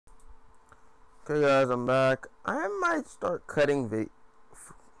Okay, guys, I'm back. I might start cutting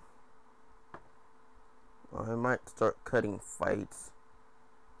fights.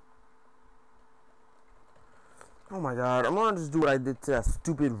 Oh my god, I'm gonna just do what I did to that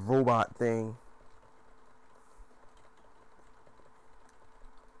stupid robot thing.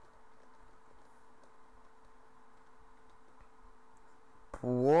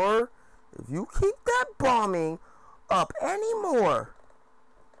 Or if you keep that bombing up anymore.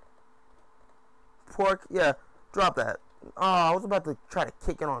 Pork, yeah, drop that. Oh, I was about to try to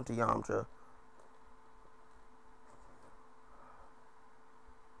kick it onto Yamcha.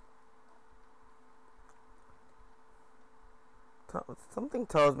 Something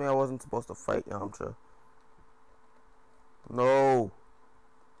tells me I wasn't supposed to fight Yamcha. No.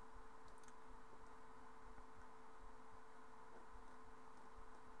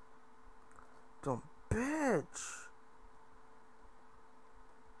 Dumb bitch.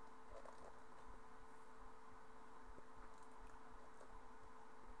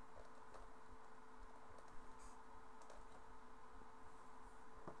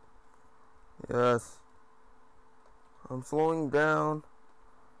 Yes. I'm slowing down.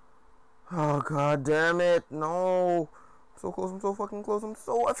 Oh god damn it. No. I'm so close, I'm so fucking close, I'm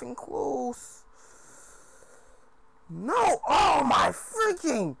so effing close. No! Oh my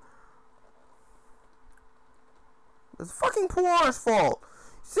freaking! It's fucking Puar's fault.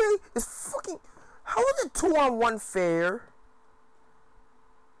 See? It's fucking... How is it 2-on-1 fair?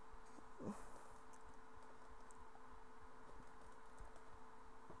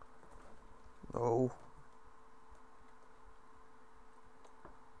 No.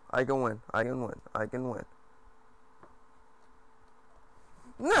 I can win. I can win. I can win.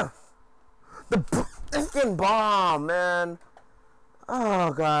 No! The freaking bomb, man!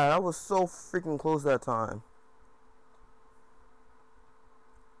 Oh god, I was so freaking close that time.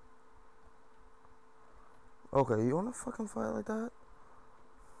 Okay, you wanna fucking fight like that?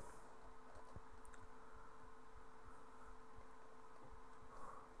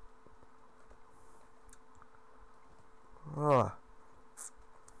 Ugh.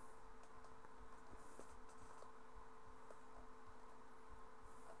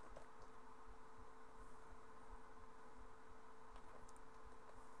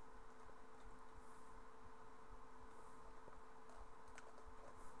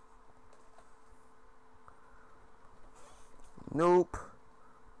 Nope.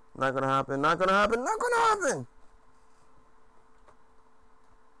 Not gonna happen. Not gonna happen. Not gonna happen.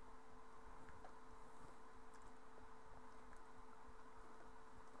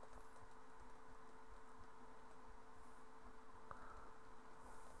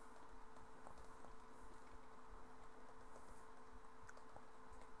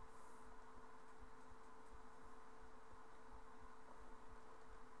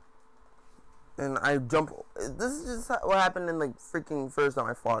 And I jump. This is just what happened in like freaking first time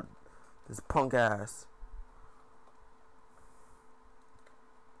I fought this punk ass.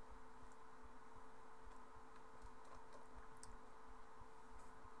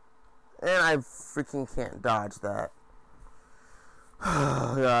 And I freaking can't dodge that.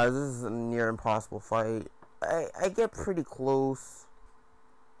 Guys, this is a near impossible fight. I get pretty close.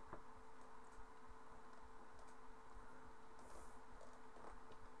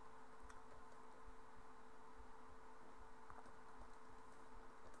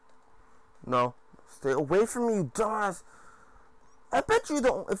 No. Stay away from me, you dumbass. I bet you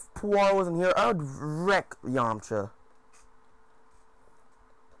don't. If Puar wasn't here, I would wreck Yamcha.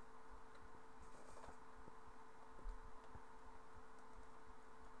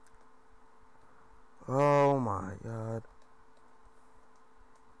 Oh my god.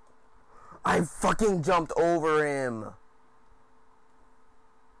 I fucking jumped over him.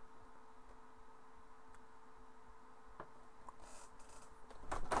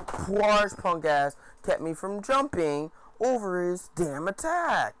 Puar's punk ass kept me from jumping over his damn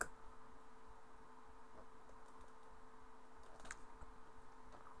attack.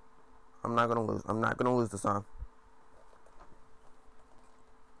 I'm not gonna lose. I'm not gonna lose this time.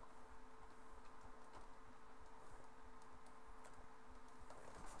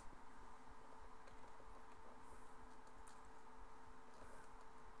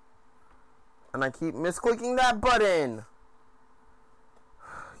 And I keep misclicking that button.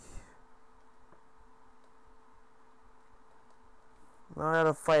 Now I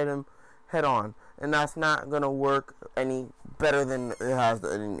gotta fight him head on. And that's not gonna work any better than it has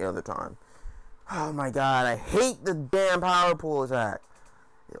any other time. Oh my god, I hate the damn power pool attack.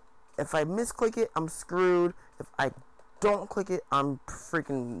 If I misclick it, I'm screwed. If I don't click it, I'm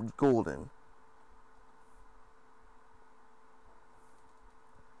freaking golden.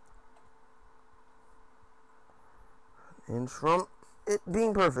 hinge from it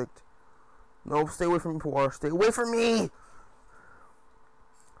being perfect. Nope, stay away from me, Poir. Stay away from me!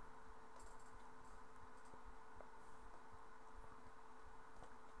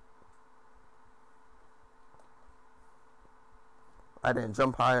 I didn't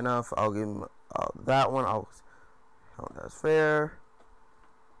jump high enough. I'll give him that one. I'll count that as fair.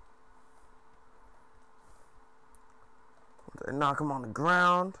 Once I knock him on the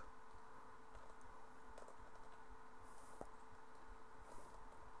ground.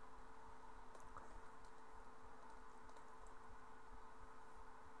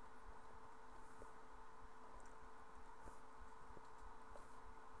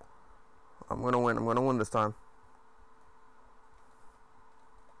 I'm gonna win. I'm gonna win this time.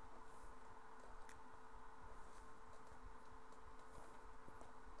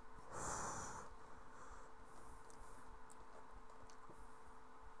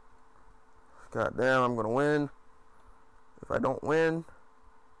 God damn, I'm gonna win. If I don't win,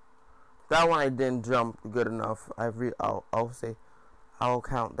 that one I didn't jump good enough. I'll say, I'll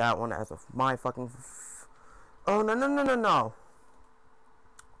count that one as my fucking. Oh no!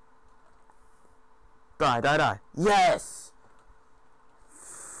 Die! Yes.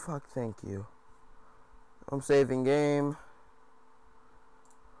 Fuck, thank you. I'm saving game.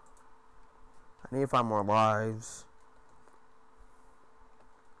 I need to find more lives.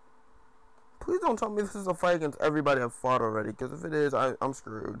 Please don't tell me this is a fight against everybody I've fought already, because if it is, I'm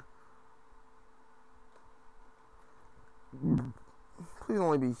screwed. Please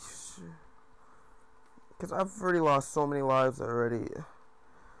only be... Because I've already lost so many lives already.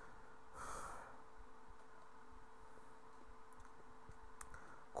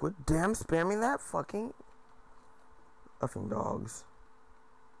 Quit damn spamming that fucking dogs.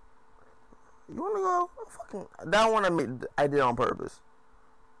 You wanna go? Fucking... That one I did on purpose.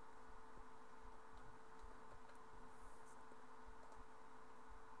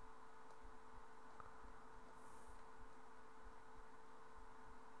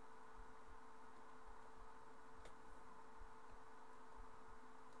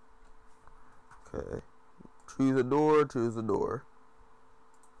 Okay. Choose a door.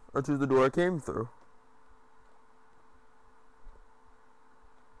 Or choose the door I came through.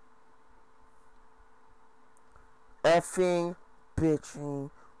 Effing,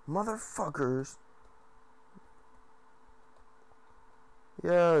 bitching, motherfuckers.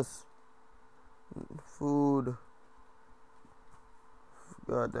 Yes. Food.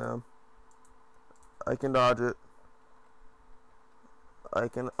 Goddamn. I can dodge it. I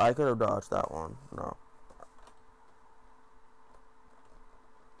could have dodged that one. No.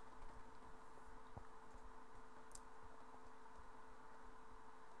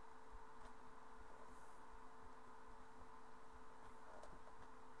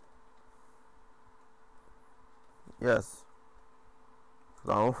 Yes. Because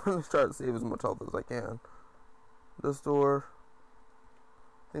I want to try to save as much health as I can. This door.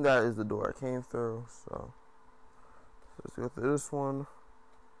 I think that is the door I came through. So let's go through this one.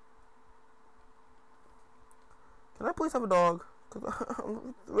 Can I please have a dog? Because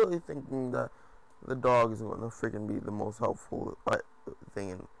I'm really thinking that the dog is going to freaking be the most helpful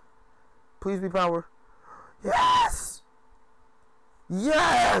thing. Please be power. Yes!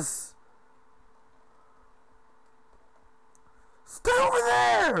 Yes! Stay over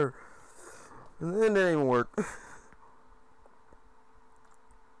there! And then it didn't even work.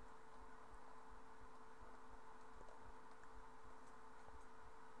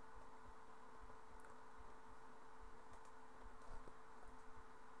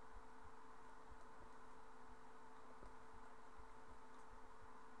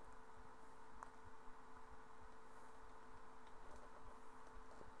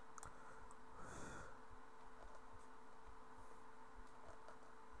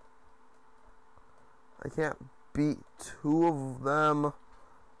 I can't beat two of them.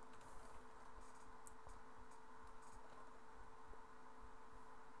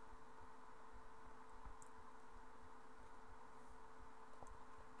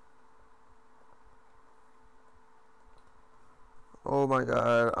 Oh my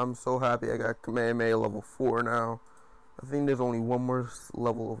god, I'm so happy I got Kamehameha level 4 now. I think there's only one more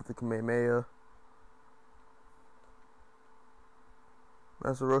level of the Kamehameha.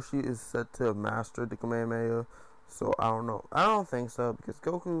 Master Roshi is said to have mastered the Kamehameha, so I don't know. I don't think so, because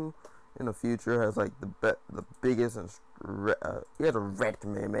Goku in the future has like the biggest and he has a red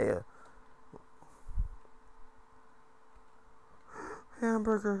Kamehameha.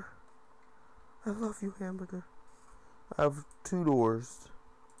 Hamburger, I love you, Hamburger. I have 2 doors.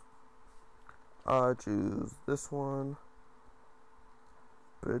 I choose this one.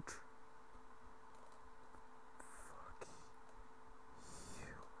 Bitch. Fuck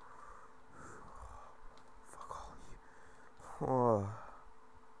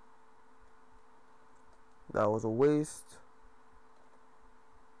That was a waste.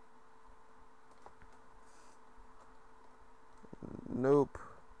 Nope.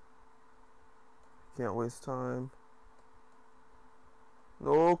 Can't waste time.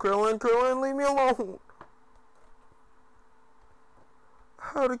 No, Krillin, leave me alone.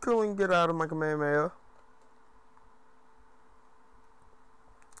 How did Krillin get out of my Kamehameha?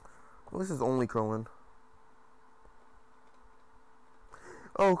 Well, this is only Krillin.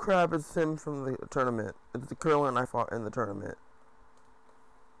 Oh crap, it's him from the tournament. It's the Krillin I fought in the tournament.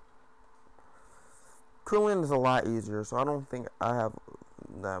 Krillin is a lot easier, so I don't think I have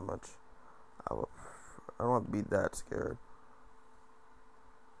that much. I don't have to be that scared.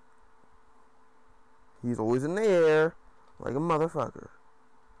 He's always in the air, like a motherfucker.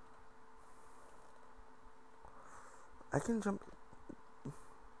 I can jump.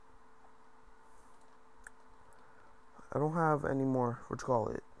 I don't have any more, what you call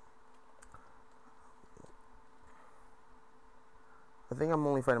it. I think I'm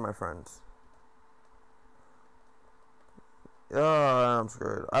only fighting my friends. Oh, I'm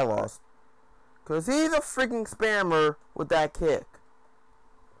screwed. I lost. Because he's a freaking spammer with that kick.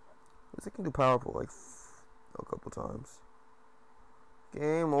 At least I can do power pull like a couple times.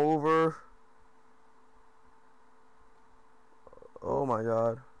 Game over. Oh my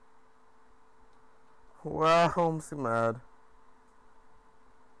god. Wow, I'm so mad.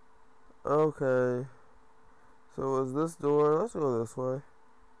 Okay. So is this door? Let's go this way.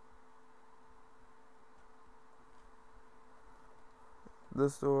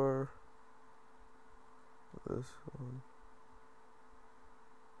 This door. This one.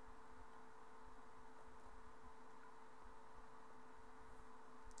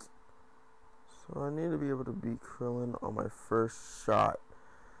 So I need to be able to beat Krillin on my first shot.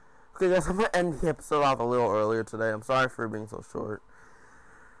 Okay guys, I'm going to end the episode off a little earlier today. I'm sorry for being so short.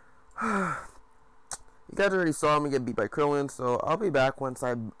 You guys already saw me get beat by Krillin, so I'll be back once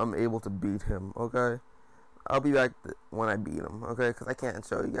I'm able to beat him, okay? I'll be back when I beat him, okay? Because I can't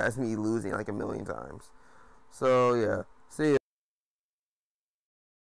show you guys me losing like a million times. So, yeah. See ya.